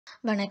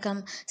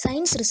வணக்கம்.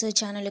 Science research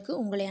சேனலுக்கு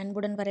உங்களை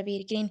அன்புடன்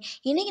வரவேற்கிறேன்.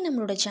 இன்னைக்கு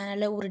நம்மளோட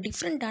சேனல்ல ஒரு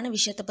டிஃப்ரெண்ட்டான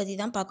விஷயத்த பத்தி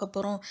தான் பார்க்க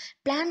போறோம்.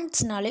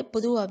 பிளானட்ஸ்னாலே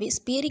பொதுவாவே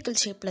ஸ்பியரிக்கல்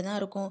ஷேப்ல தான்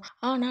இருக்கும்.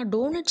 ஆனா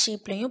டோனட்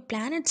ஷேப்லயும்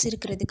பிளானட்ஸ்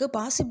இருக்கிறதுக்கு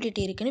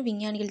பாசிபிலிட்டி இருக்குன்னு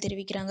விஞ்ஞானிகள்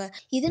தெரிவிக்கிறாங்க.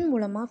 இதன்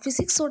மூலமா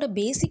பிசிக்ஸோட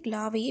பேசிக்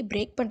லாவையே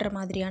பிரேக் பண்ற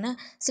மாதிரியான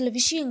சில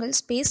விஷயங்கள்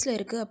ஸ்பேஸ்ல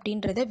இருக்கு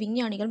அப்படின்றத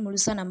விஞ்ஞானிகள்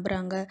முழுசா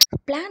நம்புறாங்க.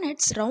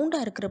 பிளானட்ஸ்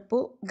ரவுண்டா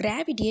இருக்கிறப்போ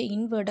கிராவிட்டியை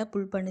இன்வெர்டா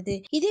புல்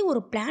பண்ணுது. இதே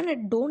ஒரு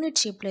பிளானட்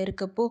டோனட் ஷேப்ல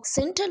இருக்கப்போ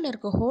சென்டர்ல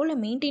இருக்க ஹோலை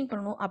மெயின்டைன்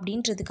பண்ணணும்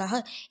அப்படின்றதுக்காக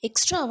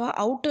எக்ஸ்ட்ராவா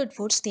அவுட்வர்ட்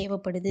ஃபோர்ஸ்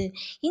தேவைப்படுது.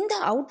 இந்த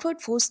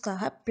அவுட்வர்ட்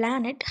ஃபோர்ஸ்க்காக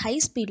பிளானட்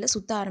ஹை ஸ்பீட்ல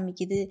சுத்த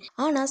ஆரம்பிக்குது.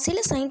 ஆனா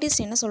சில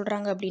சயின்டிஸ்ட் என்ன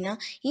சொல்றாங்க அப்படின்னா,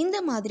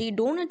 இந்த மாதிரி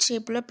டோனட்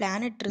ஷேப்ல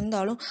பிளானட்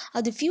இருந்தாலும்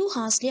அது ஃபியூ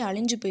ஹார்ஸ்லயே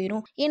அழிஞ்சு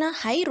போயிடும். ஏன்னா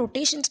ஹை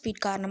ரொட்டேஷன் ஸ்பீட்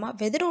காரணமா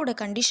வெதரோட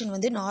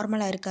கண்டிஷன்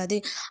நார்மலா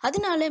இருக்காது.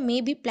 அதனால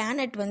மேபி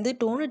பிளானட்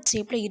டோனட்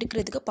ஷேப்ல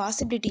இருக்கிறதுக்கு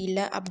பாசிபிலிட்டி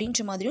இல்லை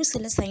அப்படின்ற மாதிரியும்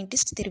சில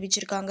சயின்டிஸ்ட்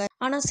தெரிவிச்சிருக்காங்க.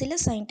 ஆனா சில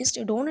சயின்டிஸ்ட்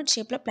டோனட்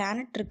ஷேப்ல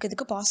பிளானட்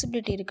இருக்கிறதுக்கு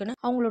பாசிபிலிட்டி இருக்குன்னு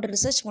அவங்களோட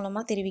ரிசர்ச்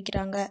மூலமா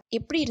தெரிவிக்கிறாங்க.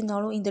 எப்படி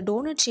இருந்தாலும் இந்த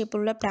டோனட் ஷேப்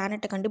உள்ள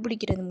பிளானட்டை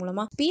கண்டுபிடிக்கிறது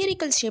மூலமா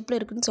ஸ்பியரிக்கல் ஷேப்ல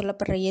இருக்குன்னு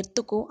சொல்லப்படுற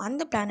எர்த்துக்கும்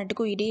அந்த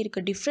பிளானட்டுக்கும் இடையே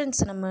இருக்க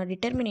டிஃபரன்ஸ் நம்ம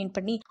டிட்டர்மினேட்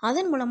பண்ணி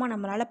அதன் மூலமா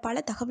நம்மளால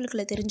பல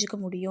தகவல்களை தெரிஞ்சுக்க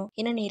முடியும்.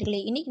 என்ன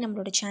நேர்களே, இன்னைக்கு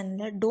நம்மளோட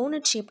சேனல்ல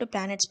டோனட் ஷேப்ல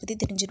பிளானட்ஸ் பத்தி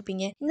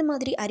தெரிஞ்சிருப்பீங்க. இந்த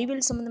மாதிரி அறிவியல்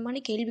சம்பந்தமான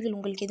கேள்விகள்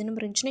உங்களுக்கு எதுவும்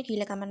இருந்துச்சுன்னா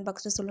கீழே கமெண்ட்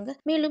பாக்ஸ்ல சொல்லுங்க.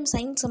 மேலும்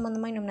சயின்ஸ்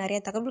சம்பந்தமா இன்னும் நிறைய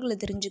தகவல்களை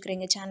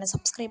தெரிஞ்சுக்கிறீங்க. சேனலை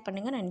சப்ஸ்கிரைப்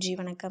பண்ணுங்க. நன்றி,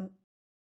 வணக்கம்.